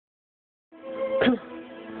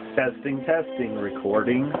Testing, testing,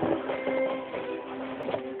 recording.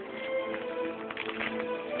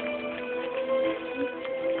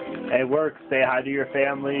 Hey, work. Say hi to your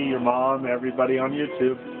family, your mom, everybody on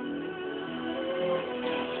YouTube.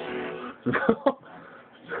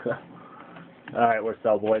 Alright, we're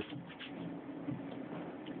cell boys.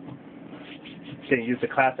 Gonna use the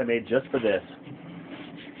class I made just for this.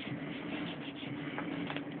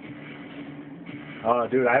 Oh,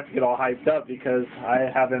 dude, I have to get all hyped up because I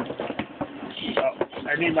haven't... Oh,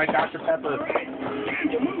 I need my Dr. Pepper.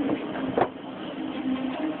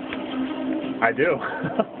 I do.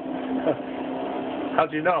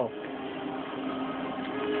 How'd you know?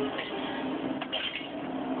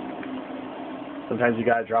 Sometimes you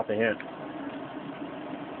gotta drop a hint.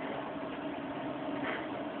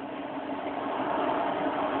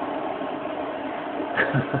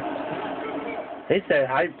 They said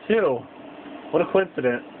hype too. What a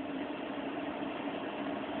coincidence.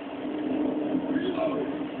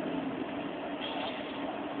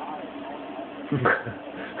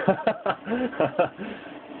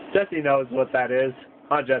 Jesse knows what that is.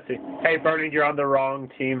 Huh, Jesse? Hey, Bernie, you're on the wrong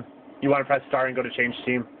team. You want to press start and go to change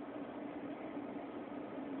team?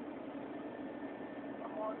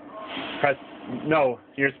 Press... No,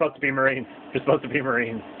 you're supposed to be Marines. You're supposed to be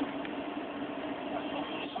Marines.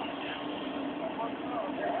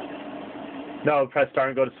 No, press start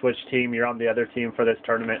and go to switch team. You're on the other team for this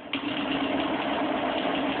tournament.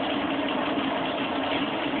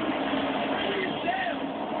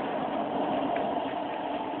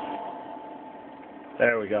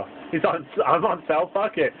 There we go. He's on. I'm on cell.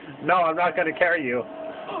 Fuck it. No, I'm not gonna carry you.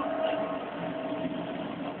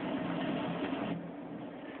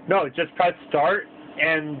 No, just press start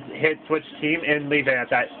and hit switch team and leave it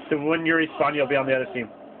at that. So when you respawn, you'll be on the other team.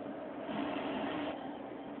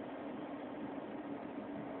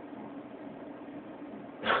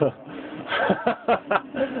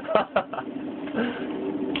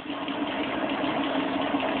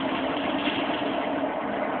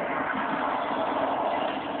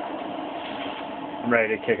 I'm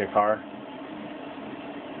ready to kick a car.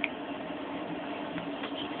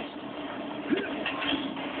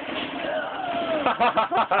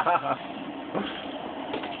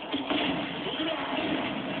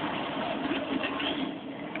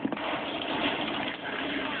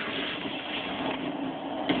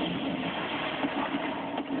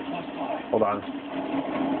 Hold on.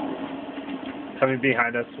 Coming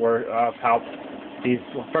behind us, we're Palp. He's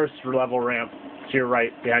first level ramp to your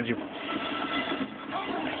right, behind you.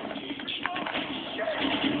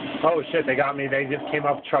 Oh shit, they got me. They just came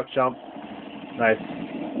up truck jump. Nice.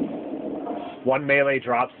 One melee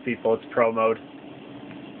drops people. It's pro mode.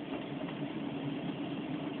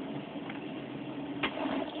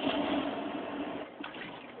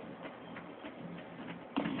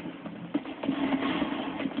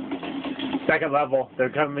 Second level.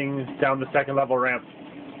 They're coming down the second level ramp.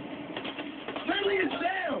 Friendly is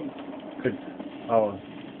down. Good. Oh.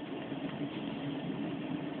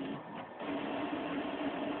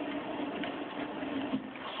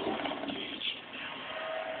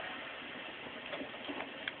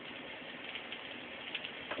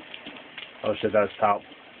 Oh shit, that was Palp.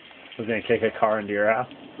 I was gonna kick a car into your ass.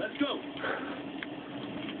 Let's go.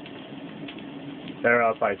 They're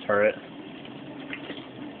up by turret.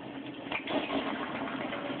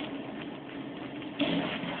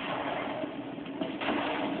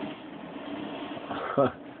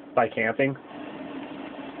 By camping?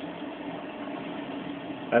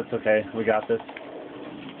 That's okay, we got this.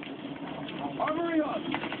 Armory up.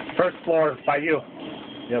 First floor, by you.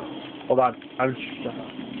 Yep, hold on.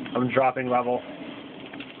 I'm dropping level.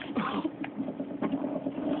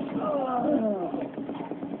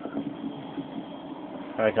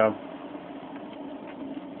 Here I come.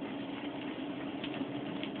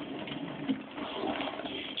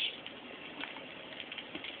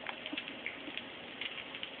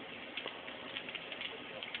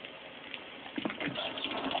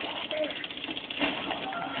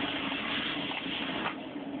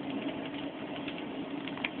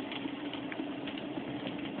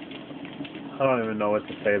 I don't even know what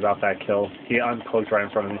to say about that kill. He uncloaked right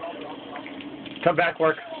in front of me. Come back,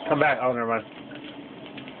 work. Come back. Oh, never mind.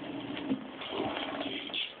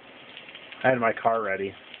 I had my car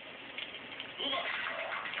ready.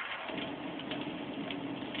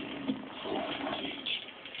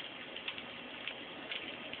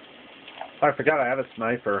 Oh, I forgot I have a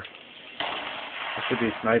sniper. I should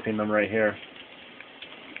be sniping them right here.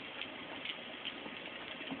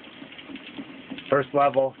 First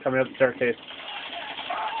level, coming up the staircase.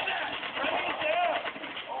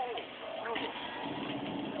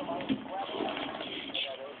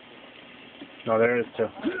 No, there is two.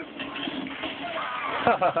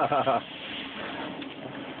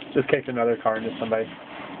 Just kicked another car into somebody.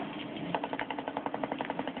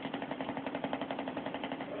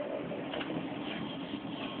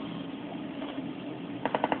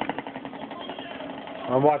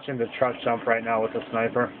 I'm watching the truck jump right now with the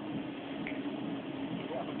sniper.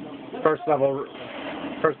 First level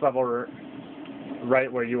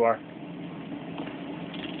right where you are.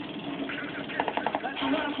 That's the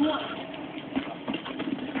last one.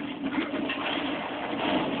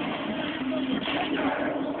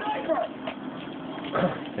 Sniper!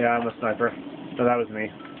 Yeah, I'm a sniper. No, that was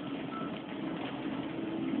me.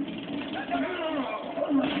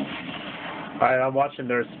 Alright, I'm watching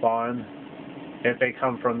their spawn. If they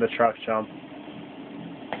come from the truck jump.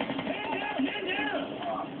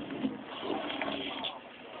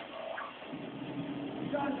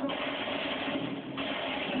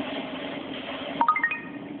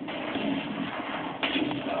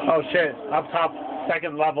 Oh shit, up top,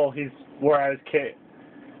 second level, he's where I was kicked.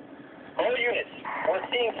 All units, we're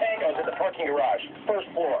seeing tangos at the parking garage, first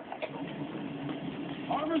floor.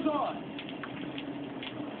 Armor's on.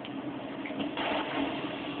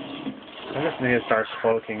 I just need to start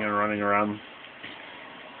cloaking and running around.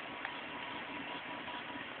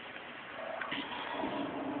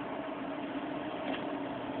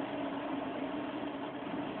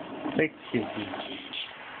 I think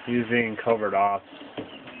he's being covered off,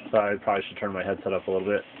 so I probably should turn my headset up a little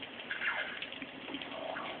bit.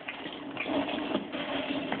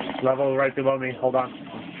 Level right below me, hold on.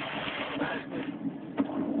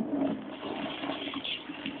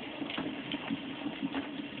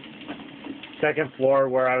 Second floor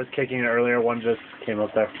where I was kicking it earlier, one just came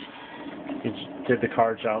up there. He did the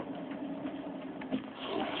car jump.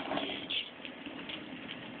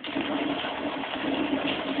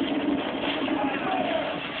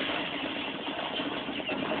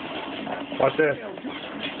 Watch this.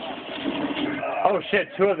 Oh shit,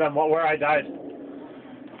 two of them where I died.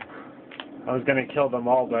 I was gonna kill them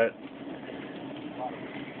all, but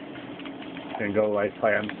didn't go like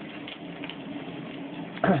planned.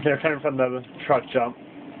 They're coming from the truck jump.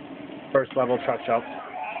 First level truck jump.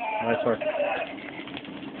 Nice work.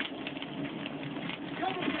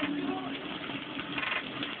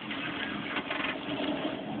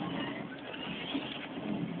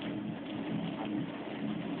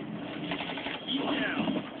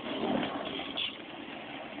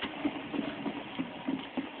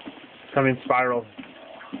 Coming spiral.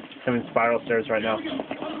 Coming spiral stairs right now.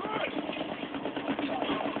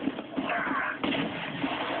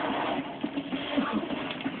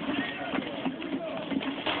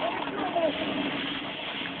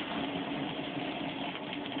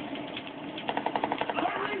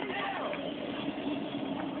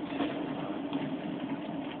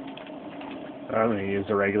 I'm going to use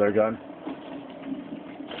a regular gun.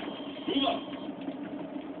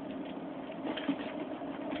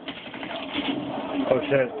 Oh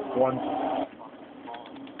shit, one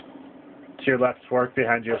to your left, work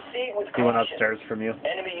behind you. He went upstairs from you.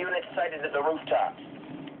 Enemy units sighted at the rooftop.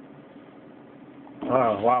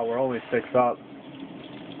 Oh wow, we're only 6 up.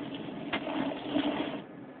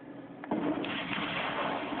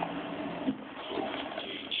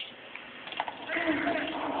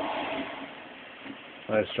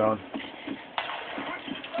 Nice, John.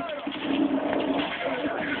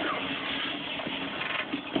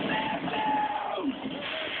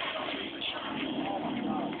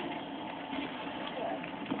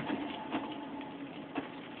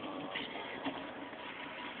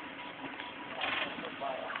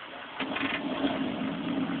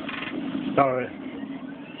 Oh,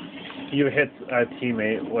 you hit a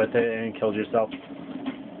teammate with it and killed yourself.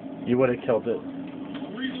 You would have killed it.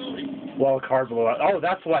 Well, a car blew up. Oh,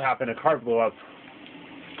 that's what happened. A car blew up.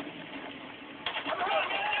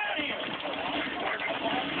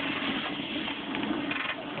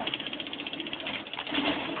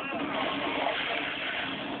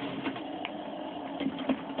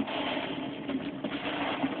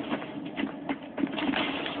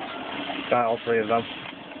 Got all 3 of them.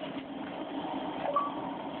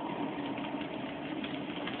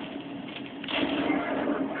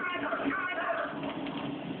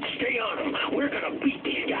 Stay on them. We're gonna beat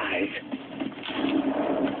these guys.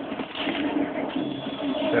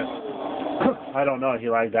 Shit. I don't know. He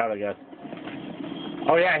lagged out, I guess.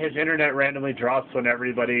 Oh yeah, his internet randomly drops when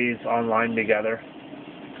everybody's online together.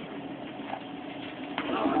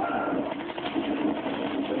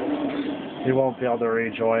 He won't be able to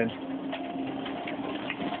rejoin.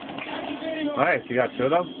 Nice, you got 2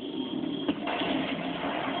 of them?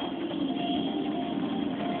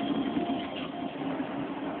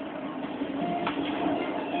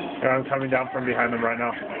 Yeah, I'm coming down from behind them right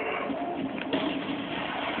now.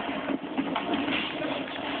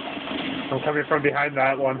 I'm coming from behind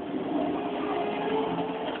that one.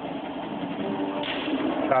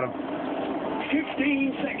 Got him.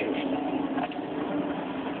 15 seconds.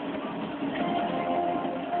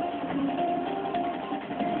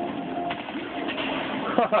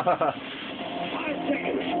 I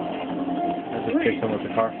just kicked him with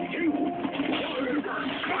the car.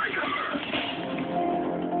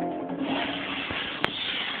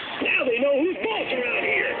 Now they know who's boss around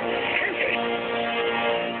here. Perfect.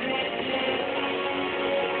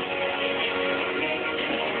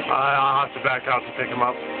 I'll have to back out to pick him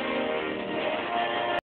up.